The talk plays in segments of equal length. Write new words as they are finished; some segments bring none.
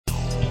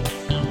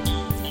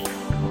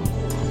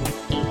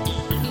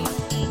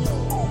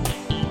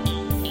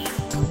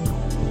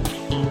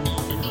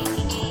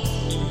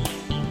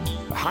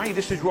Hi,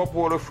 this is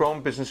Warlow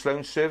from Business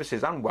Loan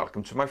Services and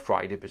welcome to my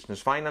Friday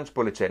Business Finance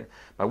Bulletin,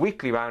 my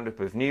weekly roundup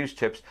of news,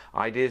 tips,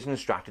 ideas and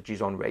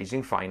strategies on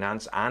raising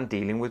finance and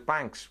dealing with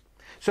banks.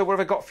 So what have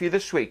I got for you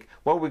this week?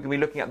 Well, we're going to be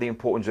looking at the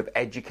importance of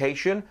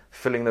education,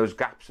 filling those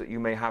gaps that you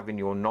may have in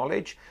your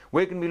knowledge.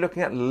 We're going to be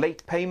looking at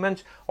late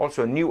payment,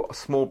 also a new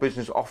small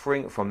business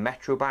offering from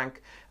Metro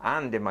Bank.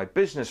 And in my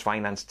business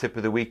finance tip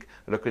of the week,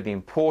 look at the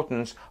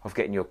importance of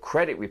getting your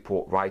credit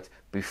report right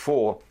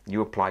before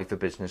you apply for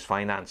business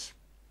finance.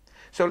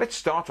 So let's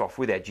start off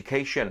with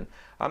education.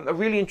 A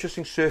really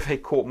interesting survey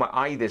caught my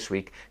eye this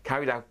week,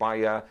 carried out by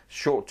a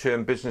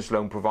short-term business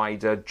loan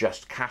provider,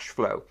 Just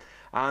Cashflow.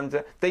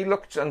 And they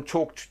looked and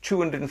talked to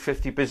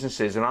 250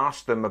 businesses and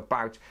asked them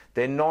about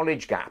their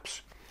knowledge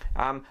gaps.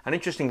 And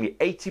interestingly,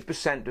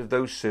 80% of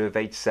those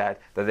surveyed said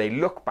that they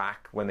look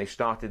back when they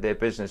started their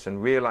business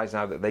and realise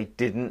now that they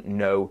didn't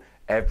know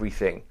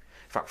everything.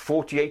 In fact,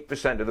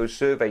 48% of those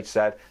surveyed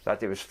said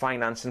that it was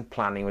finance and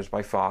planning was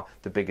by far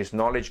the biggest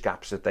knowledge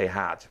gaps that they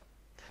had.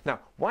 Now,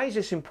 why is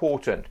this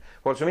important?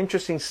 Well, some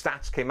interesting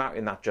stats came out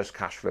in that Just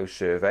Cashflow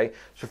survey.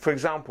 So, for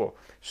example,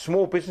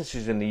 small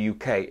businesses in the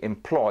UK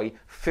employ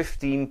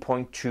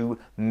 15.2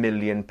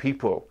 million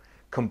people.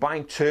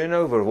 Combined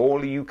turnover of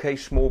all the UK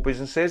small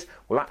businesses,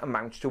 well, that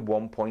amounts to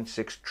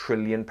 £1.6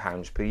 trillion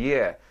per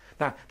year.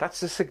 Now,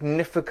 that's a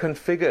significant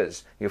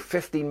figures.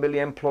 15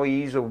 million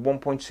employees of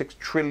 £1.6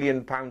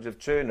 trillion of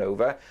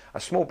turnover.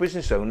 As small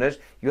business owners,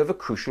 you have a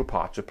crucial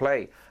part to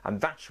play.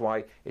 And that's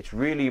why it's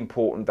really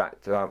important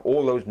that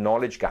all those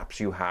knowledge gaps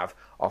you have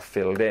are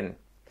filled in.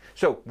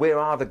 So, where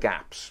are the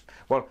gaps?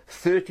 Well,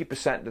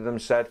 30% of them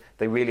said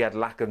they really had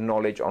lack of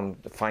knowledge on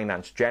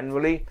finance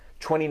generally.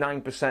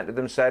 29% of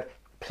them said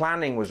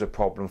planning was a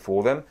problem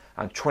for them.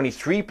 And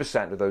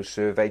 23% of those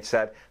surveyed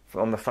said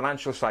on the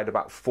financial side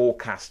about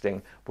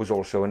forecasting was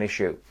also an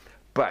issue.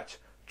 But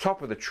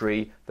top of the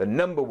tree, the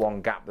number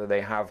one gap that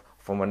they have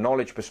from a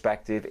knowledge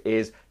perspective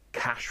is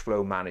cash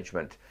flow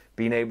management,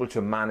 being able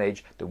to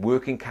manage the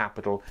working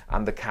capital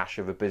and the cash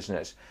of a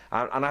business.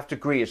 And I have to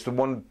agree, it's the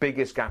one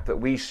biggest gap that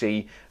we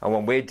see, and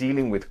when we're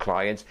dealing with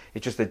clients,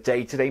 it's just the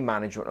day-to-day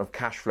management of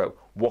cash flow.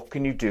 What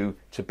can you do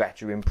to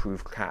better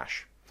improve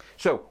cash?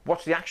 So,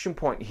 what's the action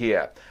point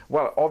here?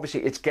 Well,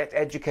 obviously, it's get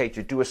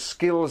educated, do a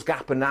skills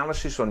gap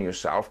analysis on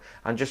yourself,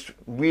 and just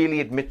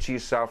really admit to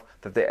yourself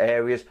that there are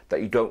areas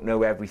that you don't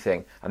know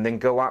everything. And then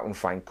go out and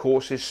find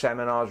courses,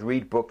 seminars,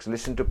 read books,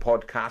 listen to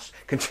podcasts,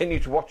 continue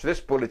to watch this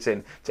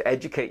bulletin to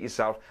educate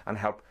yourself and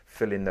help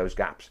fill in those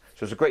gaps.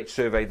 So, it's a great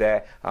survey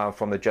there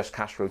from the Just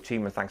Cashflow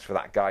team, and thanks for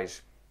that,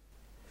 guys.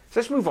 So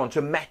let's move on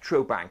to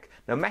Metro Bank.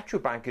 Now, Metro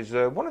Bank is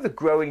one of the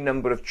growing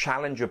number of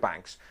challenger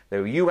banks.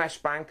 They're a US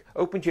bank,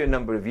 opened here a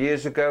number of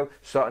years ago,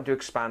 starting to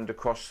expand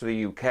across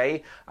the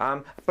UK.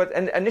 But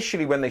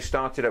initially when they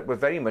started up, were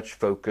very much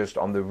focused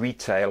on the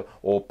retail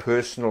or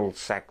personal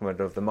segment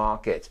of the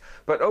market.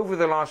 But over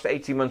the last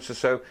 18 months or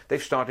so,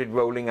 they've started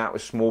rolling out a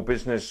small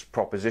business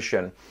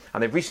proposition.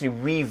 And they've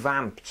recently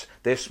revamped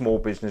their small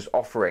business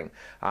offering.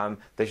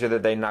 They said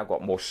that they've now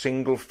got more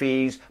single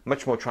fees,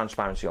 much more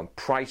transparency on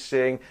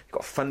pricing,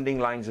 got funding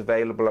lines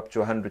available up to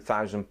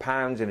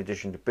 £100,000 in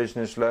addition to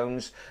business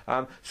loans.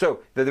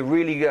 So they're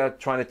really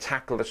trying to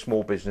tackle the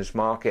small business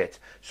market.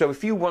 So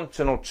if you want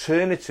an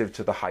alternative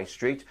to the high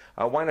street,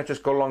 why not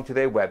just go along to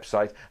their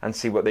website and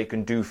see what they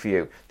can do for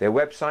you. Their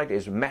website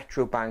is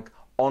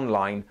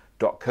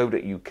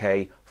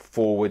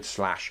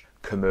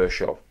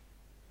metrobankonline.co.uk/commercial.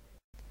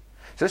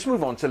 So let's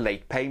move on to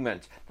late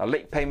payment. Now,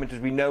 late payment, as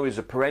we know, is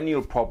a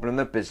perennial problem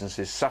that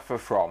businesses suffer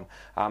from.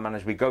 And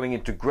as we're going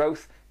into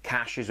growth,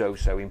 cash is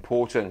also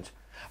important.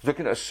 I was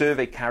looking at a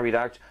survey carried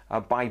out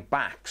by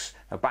BACS.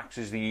 Now, BACS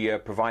is the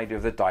provider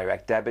of the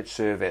direct debit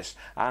service,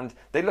 and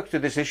they looked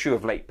at this issue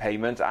of late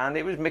payment, and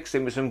it was mixed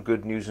in with some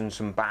good news and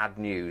some bad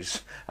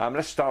news.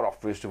 Let's start off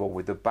first of all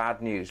with the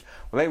bad news.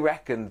 Well, they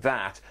reckon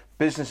that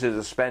businesses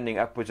are spending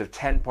upwards of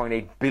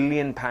 £10.8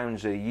 billion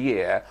a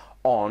year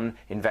on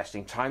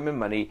investing time and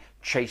money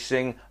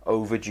chasing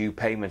overdue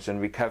payments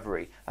and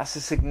recovery. That's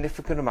a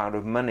significant amount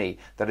of money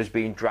that is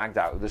being dragged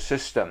out of the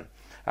system.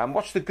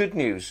 What's the good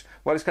news?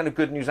 Well, it's kind of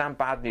good news and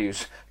bad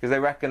news, because they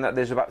reckon that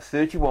there's about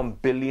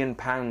 £31 billion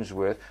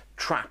worth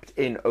trapped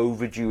in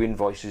overdue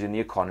invoices in the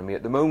economy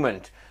at the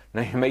moment.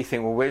 Now, you may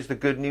think, well, where's the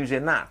good news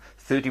in that?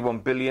 31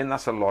 billion,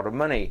 that's a lot of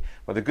money.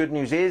 Well, the good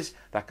news is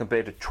that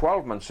compared to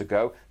 12 months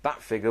ago,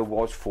 that figure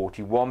was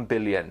 41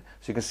 billion.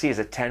 So you can see it's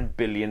a £10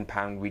 billion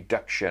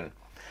reduction.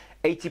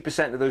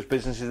 80% of those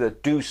businesses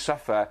that do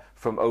suffer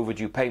from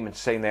overdue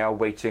payments saying they are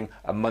waiting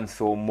a month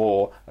or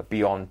more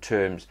beyond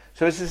terms.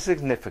 So it's a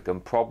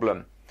significant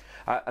problem.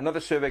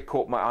 Another survey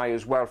caught my eye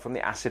as well from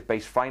the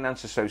Asset-Based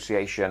Finance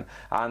Association,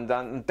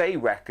 and they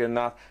reckon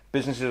that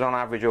businesses on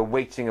average are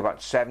waiting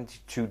about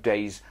 72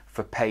 days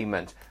for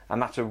payment, and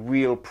that's a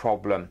real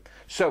problem.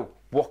 So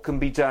what can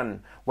be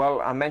done?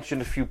 Well, I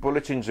mentioned a few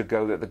bulletins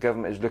ago that the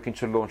government is looking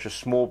to launch a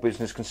small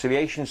business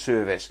conciliation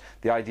service.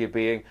 The idea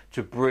being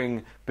to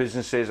bring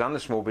businesses and the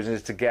small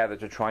businesses together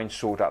to try and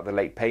sort out the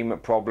late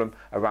payment problem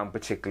around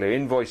particular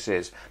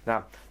invoices.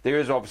 Now, there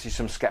is obviously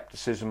some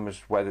scepticism as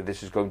to whether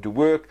this is going to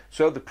work,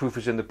 so the proof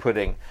is in the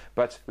pudding.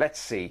 But let's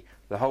see.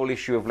 The whole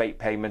issue of late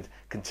payment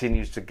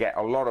continues to get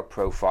a lot of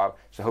profile,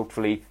 so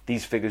hopefully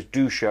these figures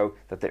do show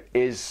that there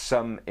is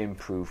some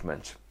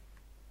improvement.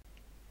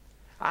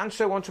 And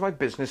so on to my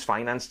business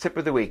finance tip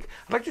of the week.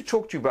 I'd like to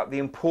talk to you about the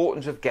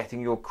importance of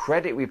getting your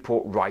credit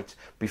report right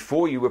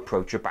before you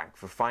approach a bank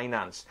for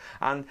finance.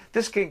 And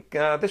this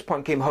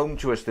point came home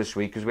to us this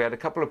week because we had a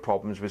couple of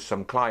problems with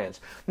some clients.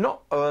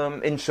 Not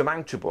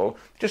insurmountable,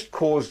 just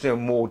caused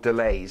more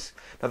delays.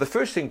 Now, the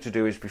first thing to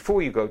do is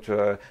before you go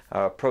to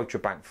approach a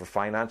bank for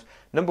finance,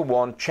 number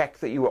one, check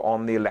that you are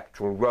on the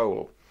electoral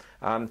roll.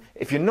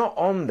 If you're not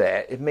on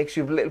there, it makes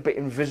you a little bit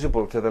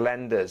invisible to the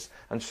lenders.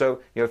 And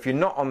so, if you're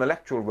not on the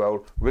electoral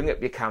roll, ring up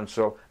your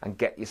council and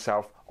get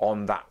yourself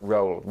on that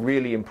roll.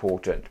 Really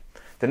important.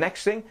 The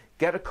next thing,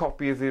 get a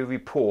copy of your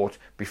report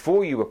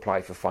before you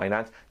apply for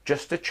finance,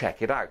 just to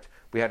check it out.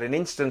 We had an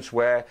instance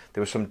where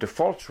there were some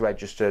defaults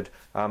registered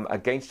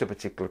against a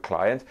particular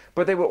client,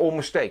 but they were all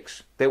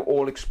mistakes. They were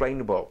all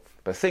explainable.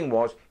 But the thing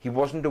was, he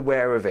wasn't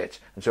aware of it,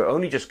 and so it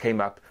only just came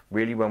up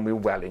really when we were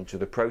well into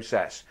the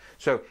process.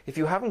 So if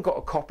you haven't got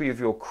a copy of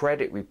your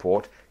credit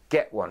report,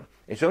 get one.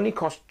 It's only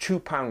cost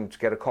 £2 to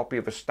get a copy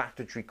of a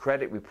statutory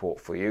credit report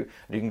for you,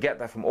 and you can get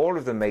that from all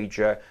of the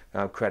major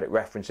credit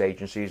reference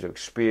agencies,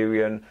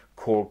 Experian,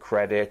 Call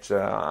Credit,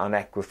 and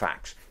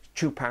Equifax.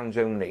 It's £2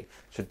 only.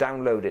 So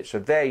download it. So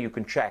there you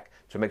can check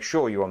to make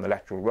sure you're on the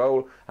electoral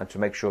roll and to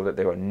make sure that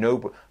there are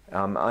no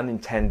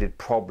unintended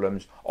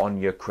problems on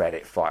your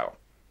credit file.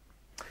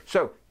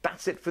 So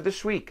that's it for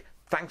this week.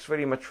 Thanks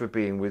very much for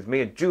being with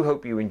me. I do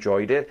hope you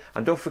enjoyed it.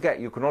 And don't forget,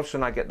 you can also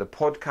now get the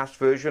podcast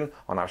version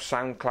on our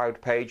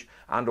SoundCloud page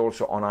and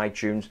also on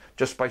iTunes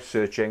just by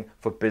searching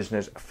for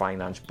Business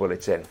Finance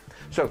Bulletin.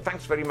 So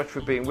thanks very much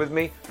for being with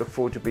me. Look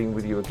forward to being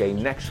with you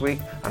again next week,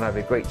 and have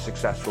a great,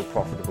 successful,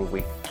 profitable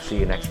week. See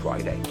you next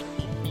Friday.